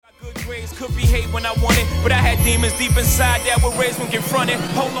ways could be hate when I want it, but I had demons deep inside that were raised when confronted.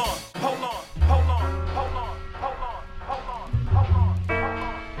 Hold on, hold on, hold on, hold on, hold on, hold on, hold on.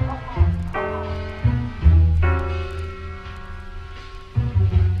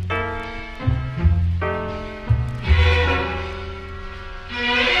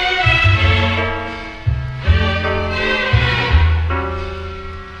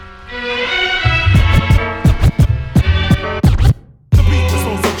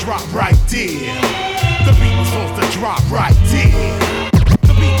 Drop right there. The beat was supposed to drop right there.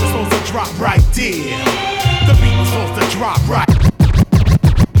 The beat was supposed to drop right there. The beat was supposed to drop right.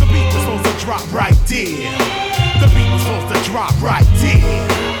 The beat was supposed to drop right there. The beat was supposed to drop right there.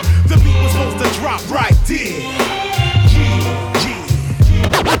 The beat was supposed to drop right there. Yeah, yeah.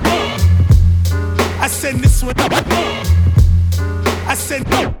 I send this one. I send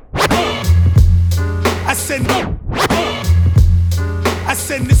no. I send no. I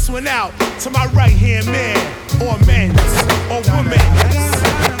send this one out to my right hand man, or men's, or women's,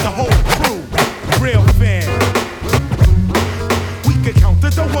 the whole crew, real fan. We could count the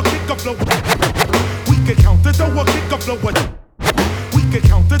door, kick up the. We could count the door, kick up the what? We could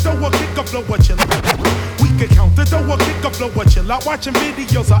count the door, kick up the what you. We could count the door, kick up the what you like. Watching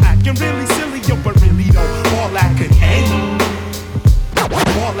videos are acting really silly, yo, but really though, all that could end.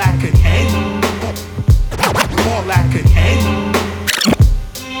 All that could end. All that could end.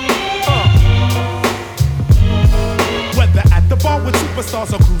 The bar with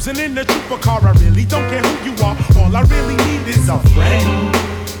superstars or cruising in the trooper car, I really don't care who you are. All I really need is a friend.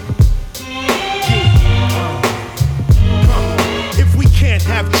 If we can't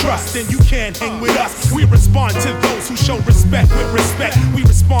have trust, then you can't hang with us. We respond to those who show respect with respect. We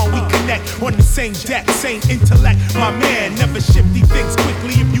respond, we connect on the same deck, same intellect. My man, never shifty things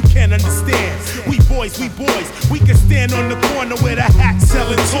quickly if you can't understand. We boys, we can stand on the corner with a hat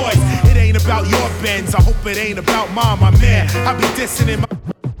selling toys. It ain't about your Benz, I hope it ain't about mine, my man. I be dissing in my.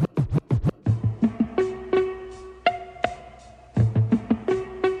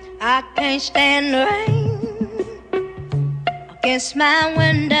 I can't stand the rain against my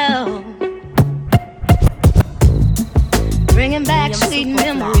window, bringing back sweet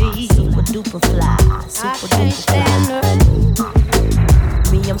memories. Super duper fly, super duper fly.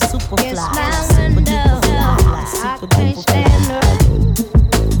 Me, I'm super fly, super duper fly, super duper fly.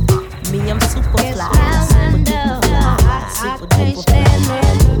 Me, I'm super fly, super duper fly, super duper fly.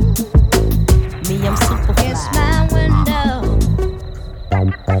 Me, I'm super fly.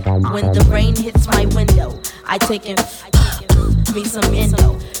 When the rain hits my window, I take in me some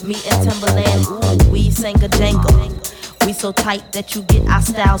endo. Me and Timberland, ooh, we sang a jangle. We so tight that you get our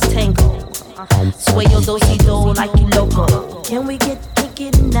styles tangled. Sway your do-si-do like you loco. Can we get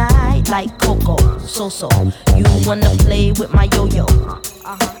kinky tonight like Coco? So, you wanna play with my yo-yo?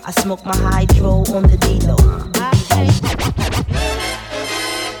 I smoke my hydro on the D-Lo.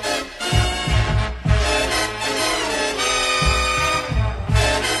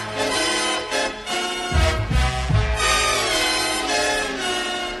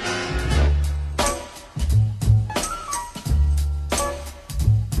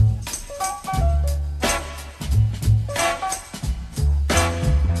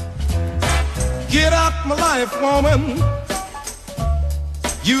 Get out my life, woman.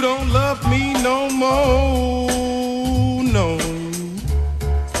 You don't love me no more, no.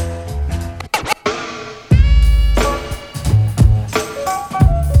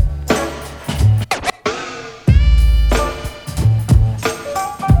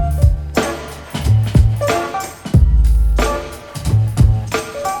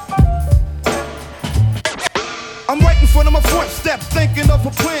 I'm right in front of my front step, thinking of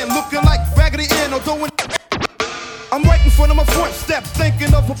a plan, looking like Raggedy Ann or doing. I'm right in front of my front step,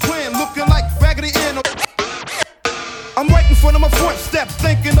 thinking of a plan, looking like Raggedy Ann. I'm right in front of my front step,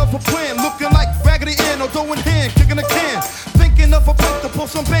 thinking of a plan, looking like Raggedy Ann or doing hand, kicking a can. Thinking of a place to pull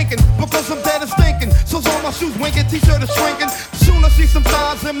some banking, because I'm dead and stinking. So's on my shoes winking, t-shirt is shrinking. Soon I see some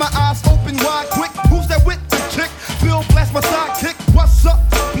thighs in my eyes open wide quick. Who's that with the chick? Bill blast my sidekick. What's up,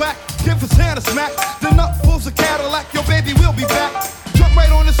 black? Give his hand a smack. Then up pulls a Cadillac, yo baby, we'll be back. Jump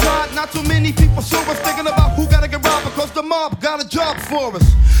right on the side, not too many people saw us thinking about who gotta get robbed because the mob got a job for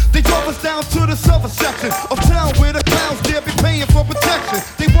us. They drove us down to the silver section of town where the clowns dare be paying for protection.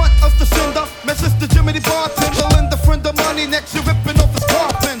 They want us to send a message to Jimmy the bartender, lend a friend of money next year ripping off his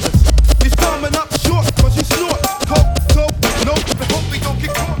carpenters. He's coming up short cause he snort coke, no, I hope he don't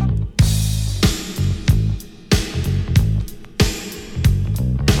get caught.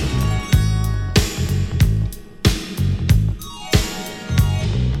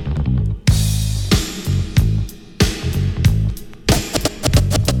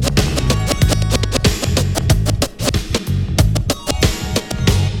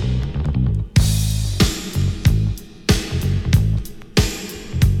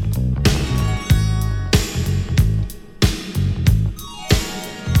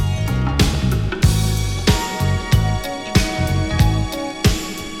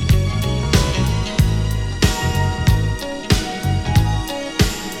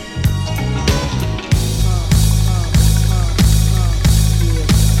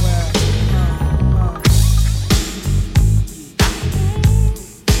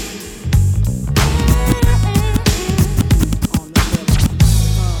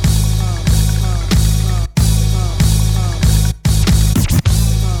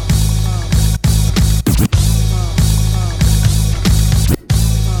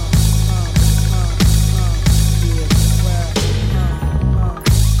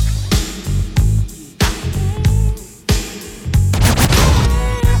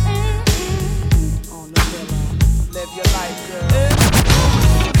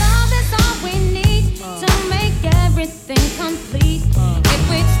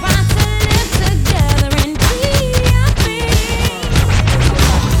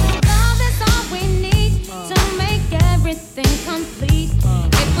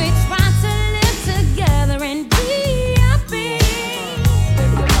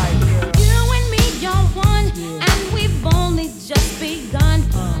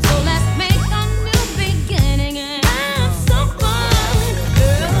 fun. So let's make a new beginning and have some fun.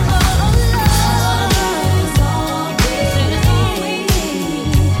 Girl, love is all we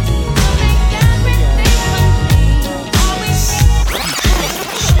need. Make everything complete. All we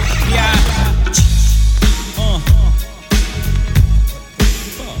Yeah.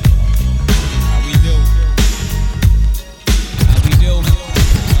 How we do?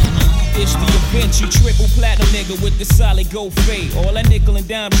 It's the event, you triple platinum nigga with the solid gold fade. All that nickel and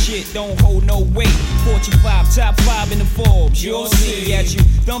dime shit don't hold no weight. Fortune 5, top 5 in the Forbes. You'll see at you.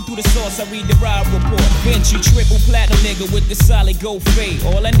 Thumb through the source, I read the ride report. Bench, you triple platinum nigga with the solid gold fade.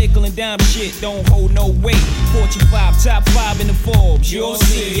 All that nickel and dime shit don't hold no weight. Fortune 5, top 5 in the Forbes. You'll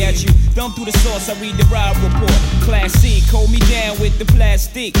see at you. Thumb through the source, I read the ride report. Class C, hold me down with the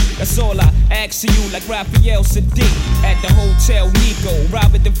plastic. That's all I ask of you, like Raphael Sadiq. At the Hotel Nico,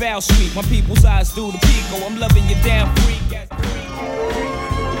 Robert DeVal Street. My people's eyes through the Pico. I'm loving you damn freak.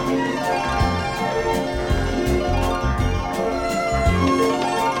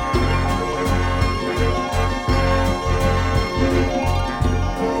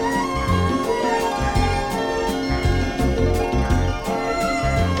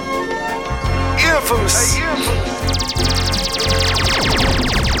 Infamous.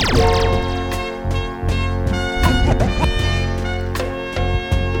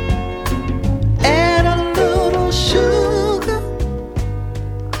 Add a little sugar,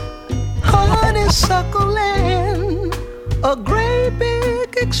 honeysuckle, and a great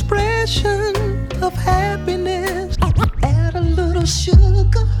big expression of happiness. Add a little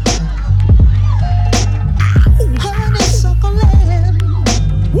sugar, honeysuckle, and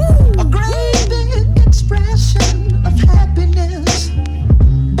a great big expression of happiness.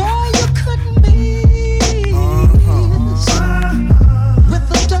 Boy, you couldn't miss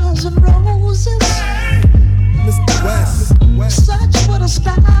with a dozen roses. Mr. West. Such would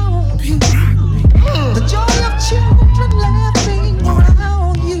astound you. The joy of children laughing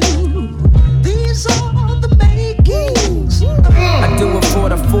around you. These are the makings. I do it for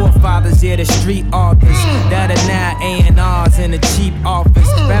the forefathers, yeah, the street authors that are now A&Rs in a cheap office.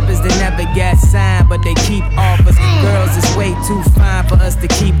 Rappers that never got signed, but they keep offers. Girls is way too fine for us to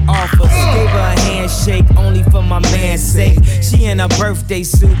keep offers. Gave her a handshake only for my man's sake. She in a birthday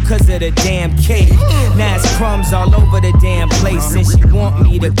suit cause of the damn cake. Now it's crumbs all over the damn place, and she want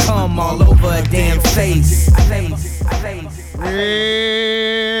me to come all over her damn face.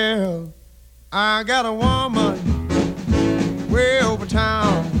 Well, I got a woman way over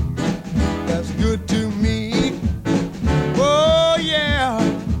town that's good to me. Oh yeah.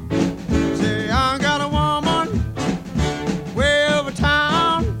 Say I got a woman way over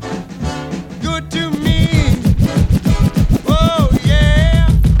town, good to me. Oh yeah.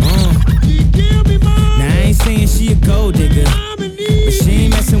 She give me money. Now I ain't saying she a gold digger, but she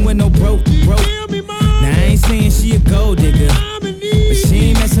ain't messing with no broke. Now I ain't saying she a gold digger, but she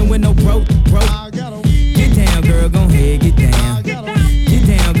ain't messing with no broke. Get down, girl, gon' head, get down. Get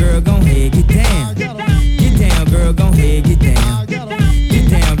down, girl, gon' head, get down. Get down, girl, gon' head, get down. Get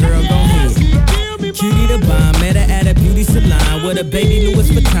down, girl, gon' head. Cutie the bomb, met her at a beauty salon with a baby Louis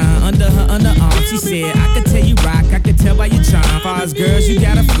Vuitton under her underarm. She said, I could tell you rock, I could tell by your charm. Far as girls, you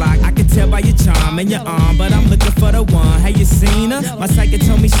got a flock, I could tell by your charm and your arm. But I'm looking for the one, have you seen her? My psychic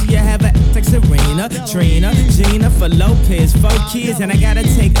told me she'll have a like Serena, Trina, Gina, for Lopez, 4 kids. And I gotta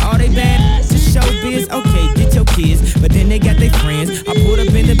take all they bad to show biz. Okay, get your kids, but then they got their friends. I pulled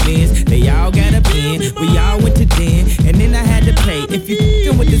up in the Benz, they all got a pen. We all went to den, and then I had to pay. If you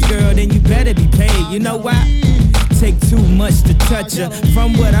f***ing with this girl, then you better be paid. You know why? Take too much to touch her.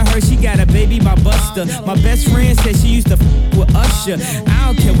 From what I heard, she got a baby by Buster. My best friend said she used to f*** with Usher. I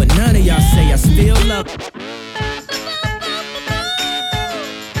don't care what none of y'all say, I still love her.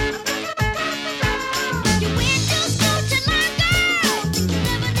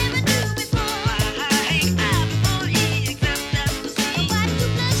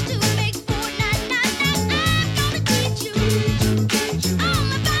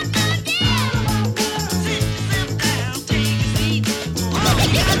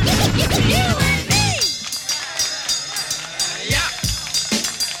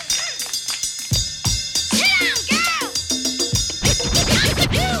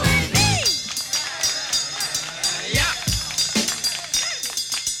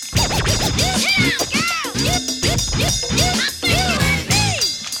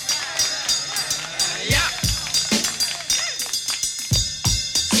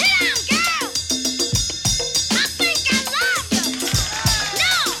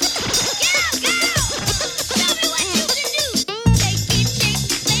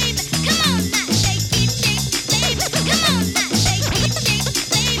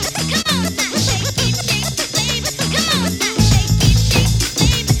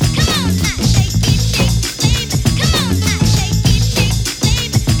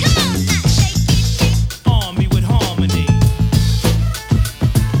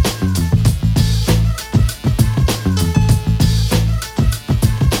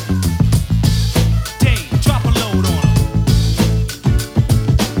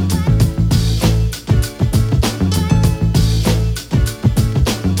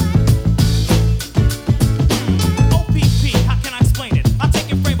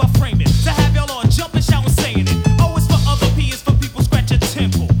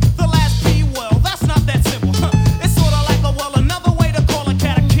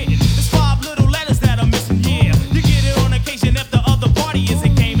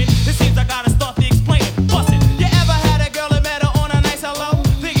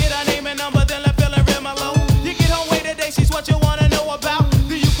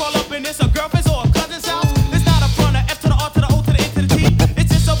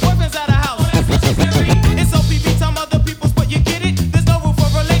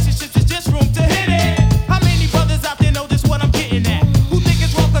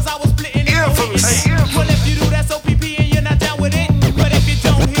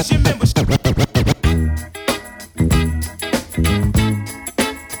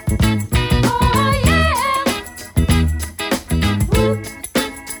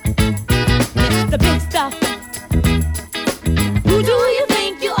 the big stuff. Who do you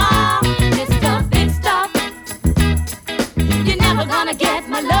think you are, Mr. Big Stuff? You're never gonna get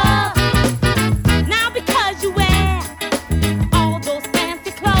my love. Now because you wear all those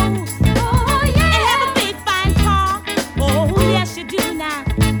fancy clothes, oh yeah, and have a big fine car, oh yes you do now.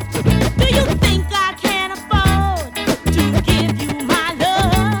 Do you think I can afford to give you my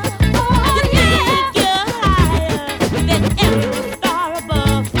love? Oh, you think you're higher than every star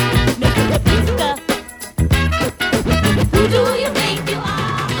above, Mr. Big Stuff? Who do you think you are?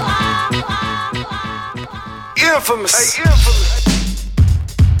 Infamous. Hey, infamous.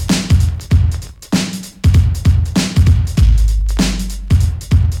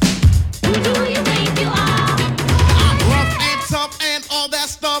 Who do you think you are? I'm rough and tough and all that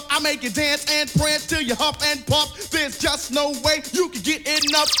stuff. I make you dance and prance till you huff and puff. There's just no way you can get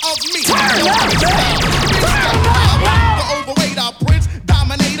enough of me. The overweight, our prince,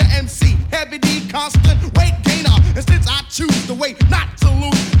 dominator, MC, heavy D, constant weight gainer. And since I choose the way not to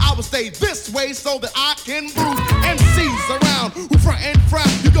lose, I will stay this way so that I can bruise MCs around who front and frown.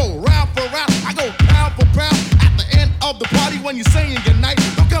 You go round for round, I go pound for pound. At the end of the party when you're saying goodnight,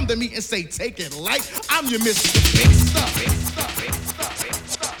 don't come to me and say take it light. I'm your Mr. Big Stuff. Big Stuff. Big Stuff. Big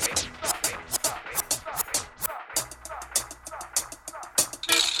Stuff. Big Stuff.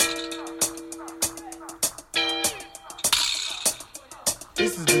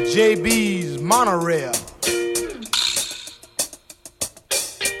 This is the JB's monorail.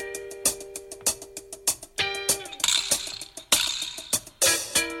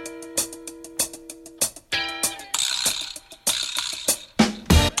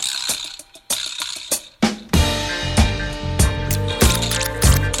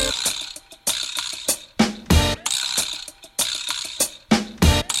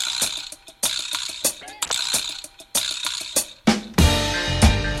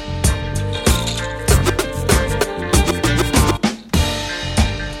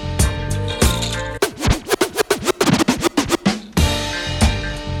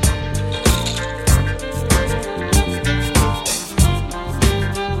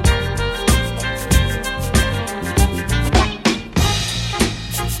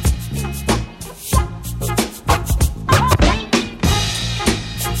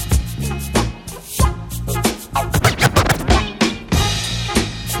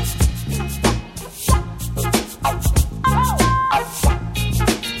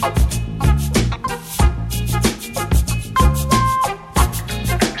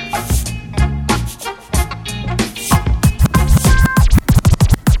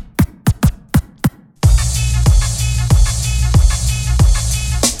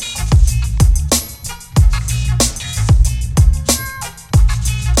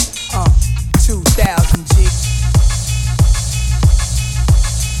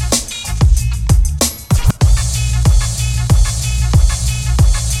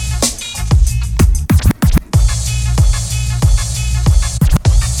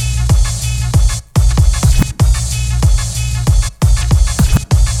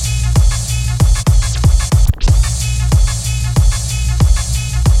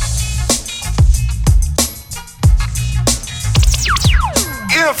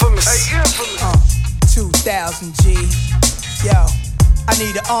 Infamous. Hey, infamous. 2000 G. Yo, I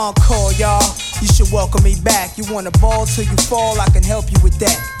need an encore, y'all. You should welcome me back. You want a ball till you fall, I can help you with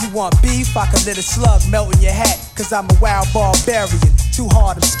that. You want beef, I can let a slug melt in your hat. Cause I'm a wild barbarian. Too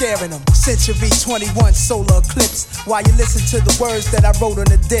hard, I'm scaring them. Century 21 solar eclipse. While you listen to the words that I wrote on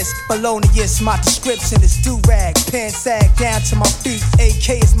the disc. Felonious, my description is do-rag. Pants sag down to my feet.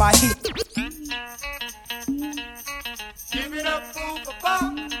 AK is my heat. Give it up, fool for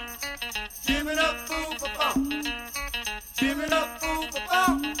fun. Give it up, fool for fun. Give it up, fool for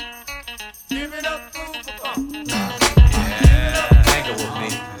fun. Give it up, fool for fun. Yeah, tangle with me.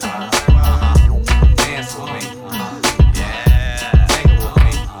 Dance with me. Yeah, tangle with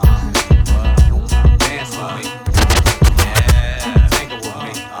me. Dance with me. Yeah, tangle with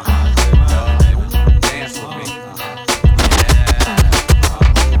me. Dance with me. Yeah.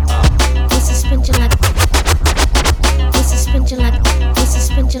 This is spinning like. This is spinning like. This is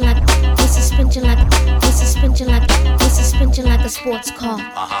spinning like. This is spinning like. This is spinning like. This is spinning like a sports car.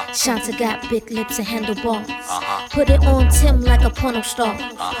 Shanta got big lips and handlebars. Put it on Tim like a porno star.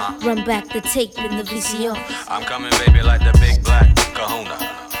 Run back the tape in the VCR. I'm coming, baby, like the big black kahuna.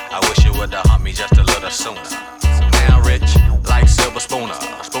 I wish you would've humped me just a little sooner. Now rich, like silver spooner.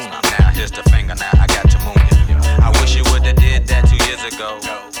 Now here's the finger, now I got to move you. I wish you would've did that 2 years ago.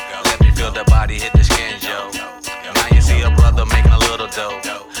 Let me feel the body hit the skin, yo. Now you see a brother making a little dough.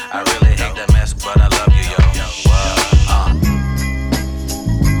 I really hate that mess, but I love you, yo.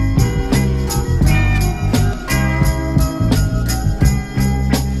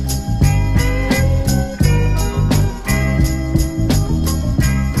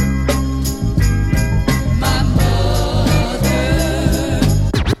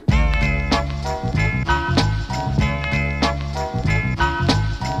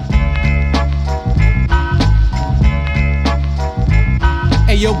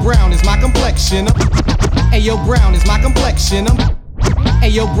 complexion. Ayo, brown is my complexion.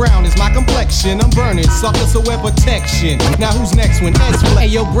 Ayo, brown is my complexion. I'm burning suckers, so wear protection. Now who's next when Ed's flexing?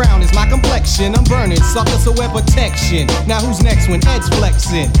 Ayo, brown is my complexion. I'm burning suckers, so wear protection. Now who's next when Ed's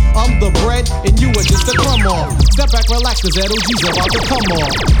flexing? I'm the bread and you are just a crumb off. Step back, relax, cause that OG's about to come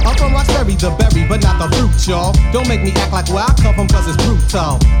off. I'm from Roxbury, the berry, but not the fruit, y'all. Don't make me act like where I come from, cause it's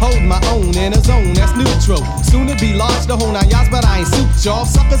brutal. Hold my own in a zone that's neutral. Soon to be large, the whole 9 yards, but I ain't suit, y'all.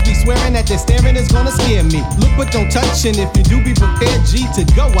 Suckers be swearing that their staring is gonna scare me. Look but don't touch, and if you do, be prepared, G, to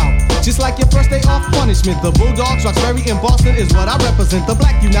go out. Just like your first day off punishment. The Bulldogs, Roxbury, and Boston is what I represent. The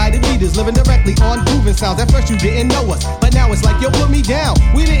Black United Leaders living directly on grooving sounds. At first you didn't know us, but now it's like, yo, put me down.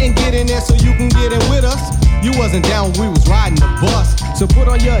 We didn't get in there so you can get in with us. You wasn't down when we was riding the bus. So put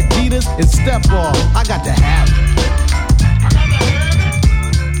on your Adidas and step off. I got to have it.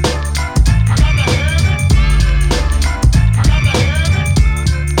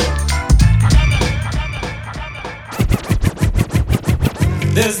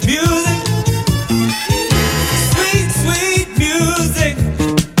 There's music, sweet, sweet music.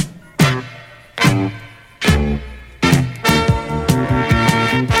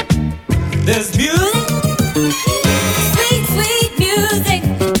 There's music, sweet, sweet music.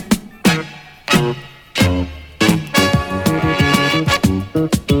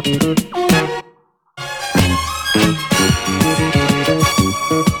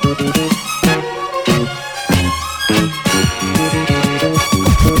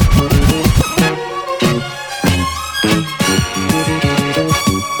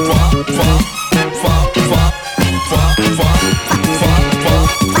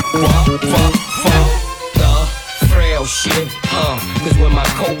 Cause when my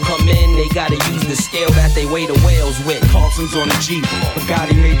coat come in, they gotta use the scale that they weigh the whales with. Carlson's on the Jeep,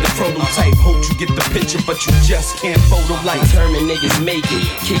 Bugatti made the prototype. Hope you get the picture, but you just can't photo like. Determined niggas make it,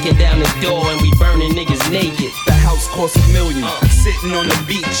 kicking down the door and we burning niggas naked. The house costs $1 million, sitting on the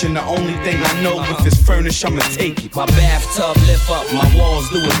beach, and the only thing I know if it's furnished, I'ma take it. My bathtub lift up, my walls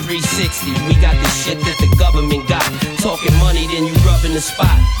do a 360. We got the shit that the government got. Talking money, then you rubbing the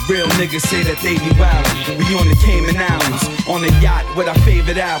spot. Real niggas say that they be wildin'. We on the Cayman Islands, on a yacht with our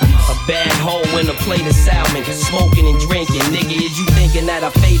favorite albums. A bad hoe and a plate of salmon, smoking and drinking. Nigga, is you thinking that our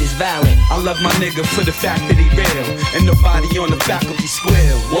fate is violent? I love my nigga for the fact that he real, and nobody on the faculty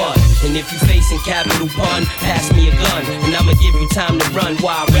square. What? And if you facing capital pun, pass me a gun, and I'ma give you time to run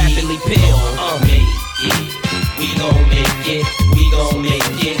while I rapidly peel. Make it, we gon' make it, we gon' make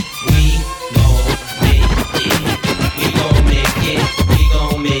it, we gon' make it, we gon' make it, we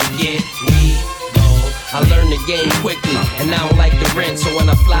gon' make it, we gon'. I learned the game quickly, and I don't like the rent, so when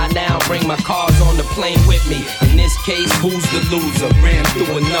I fly now, bring my cars on the plane with me. In this case, who's the loser? Ran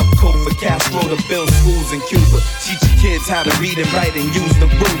through enough coke for Castro to build schools in Cuba. Teach your kids how to read and write and use the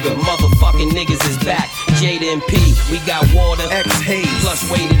Ruger. Motherfucking niggas is back, Jada and P. We got water, X-Haze, plus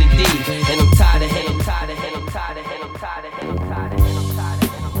way to the D. And I'm tired of him, I'm tired of him, I'm tired of him, I'm tired of him, I'm tired of him, I'm tired of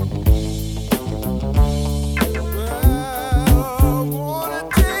him.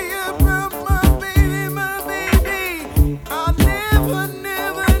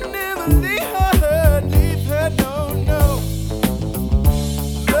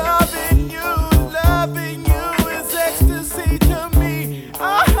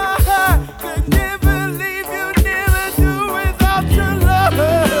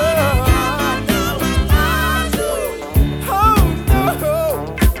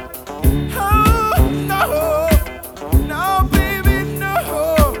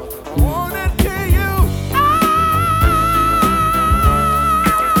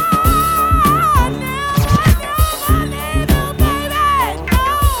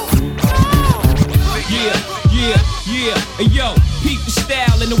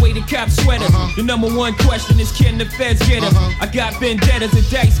 The number one question is, can the feds get us? I got vendettas and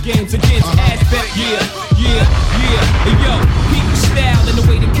dice games against aspect. Yeah. And yo, peep the style and the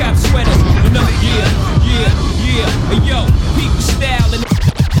way the cops sweat us. The number, and yo, peep the style and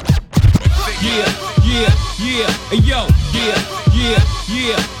and yo,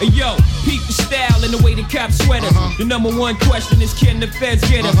 and yo, peep the style and the way the cops sweat us. The number one question is, can the feds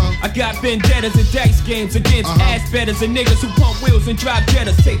get us? I got vendettas and dice games against ass betters and niggas who pump wheels and drive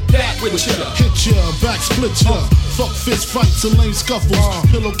jettas. Take that with ya. Hit ya, back split ya. Fuck fist fights and lame scuffles.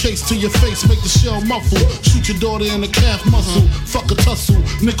 Pillowcase to your face, make the shell muffle. Shoot your daughter in the calf muscle. Fuck a tussle,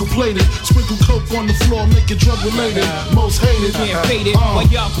 nickel plated. Sprinkle coke on the floor, make it drug related. Most hated. Can't fade it. While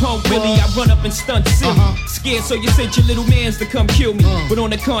y'all pump Willie, I run up and stunt silly. Scared, so you sent your little mans to come kill me. But on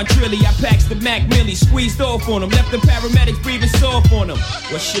the contrary, I packs the Mac Millie, squeezed off on them. Left the paramedics breathing soft on them.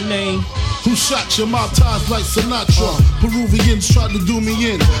 What's your name? Who shot your mouth ties like Sinatra? Peruvians tried to do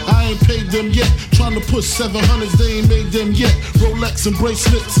me in. I ain't paid them yet. Trying to push 700s, they ain't made them yet. Rolex and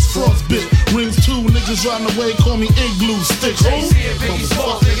bracelets is frostbit. Rings too, niggas riding away, call me igloo stick.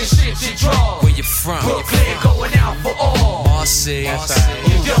 Where you from? Brooklyn, going out for all. Marcy,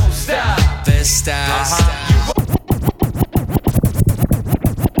 You don't stop. best style.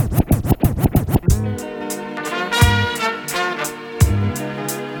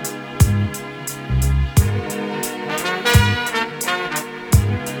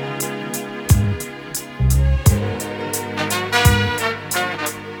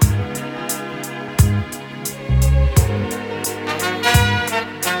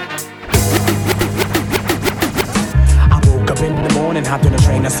 Hopped on the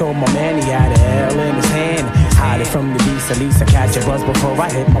train, I saw my man, he had a L in his hand. Hide it from the beast, at least I catch a buzz before I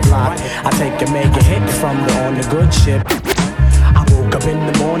hit my block. I take a mega hit from the on the good ship. I woke up in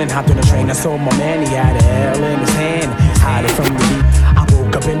the morning, hopped on the train, I saw my man, he had a L in his hand. Hide it from the beast. I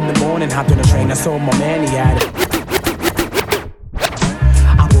woke up in the morning, hopped on the train, I saw my man, he had it.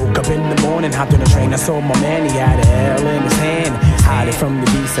 I woke up in the morning, hopped on the train, I saw my man, he had a L in his hand. Hide it from the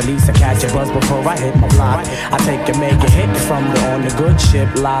beast, at least I catch a buzz before I hit my block. I take a mega hit from the on the good ship.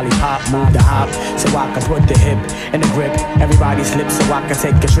 Lollipop, move the hop, so I can put the hip in the grip. Everybody slips so I can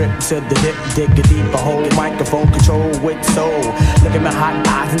take a trip to the dip. Dig a deeper hole, microphone control with soul. Look at my hot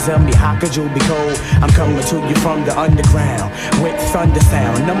eyes and tell me how could you be cold? I'm coming to you from the underground with thunder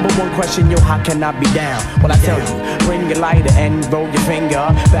sound. Number one question, yo, how can I be down? Well, I tell you, bring your lighter and roll your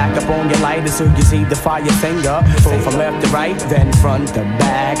finger back up on your lighter so you see the fire finger. Go from left to right, then front to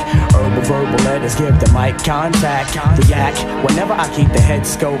back. Herbal verbal letters give the mic contact. React whenever I keep the head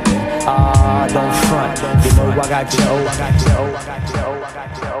scoping. Don't front. You know I got you. I got you. I got you. I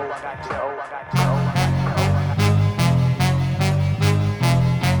got you. I got you. I got you.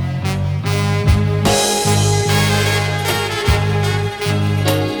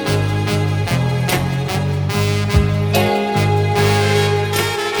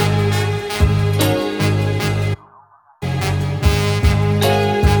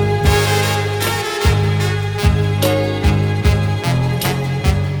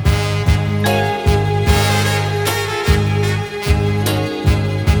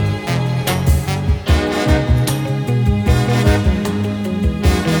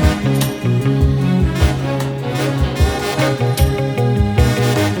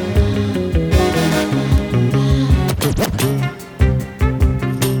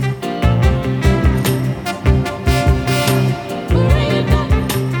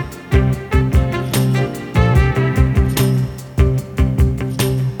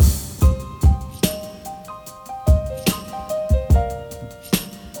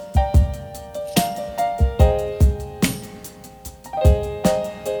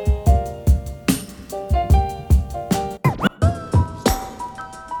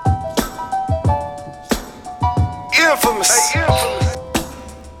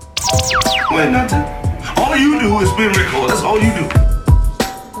 Wait, nothing. All you do is spin record. That's all you do.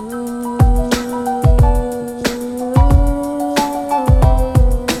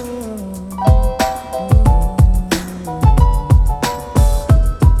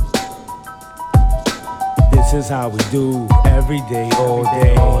 This is how we do every day, all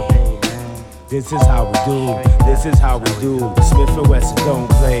day. This is how we do. This is how we do. Smith and Wesson don't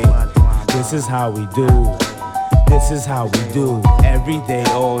play. This is how we do. This is how we do every day,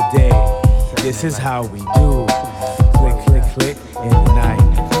 all day. This is how we do. Click, click, click in the night.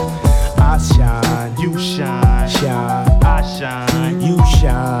 I shine, you shine, shine. I shine, you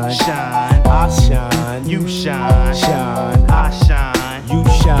shine, shine. I shine, you shine, shine. I shine, you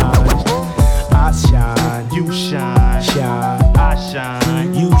shine. I shine, you shine, shine. I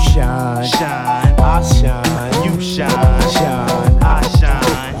shine, you shine, shine. I shine, you shine, shine. I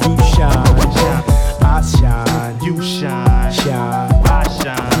shine, you shine, shine. I shine, you shine, shine. I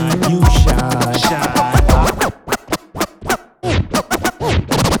shine, you shine, shine.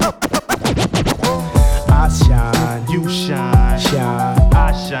 I shine, you shine, shine.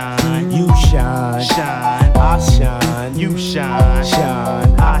 I shine, you shine, shine. I shine, you shine,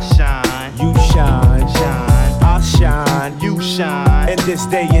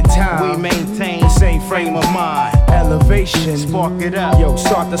 inspiration. Spark it up. Yo,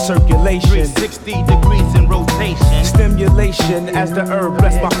 start the circulation. 360 degrees in rotation. Stimulation as the herb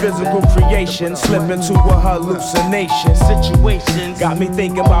bless my physical creation. Slip into a hallucination. Situations got me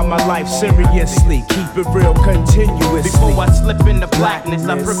thinking about my life seriously. Keep it real continuously. Before I slip into blackness,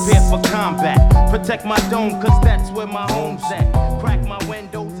 I prepare for combat. Protect my dome, cause that's where my home's at. Crack my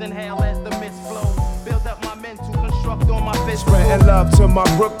windows, inhale as the mist flows. Build up my mental, construct on my fist. Spreading love to my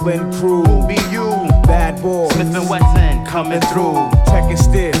Brooklyn crew. Who be you? Bad boy. Smith and Wesson coming through. Tech is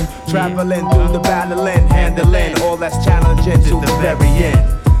still traveling through the battling, handling all that's challenging to the very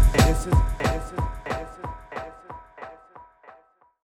end.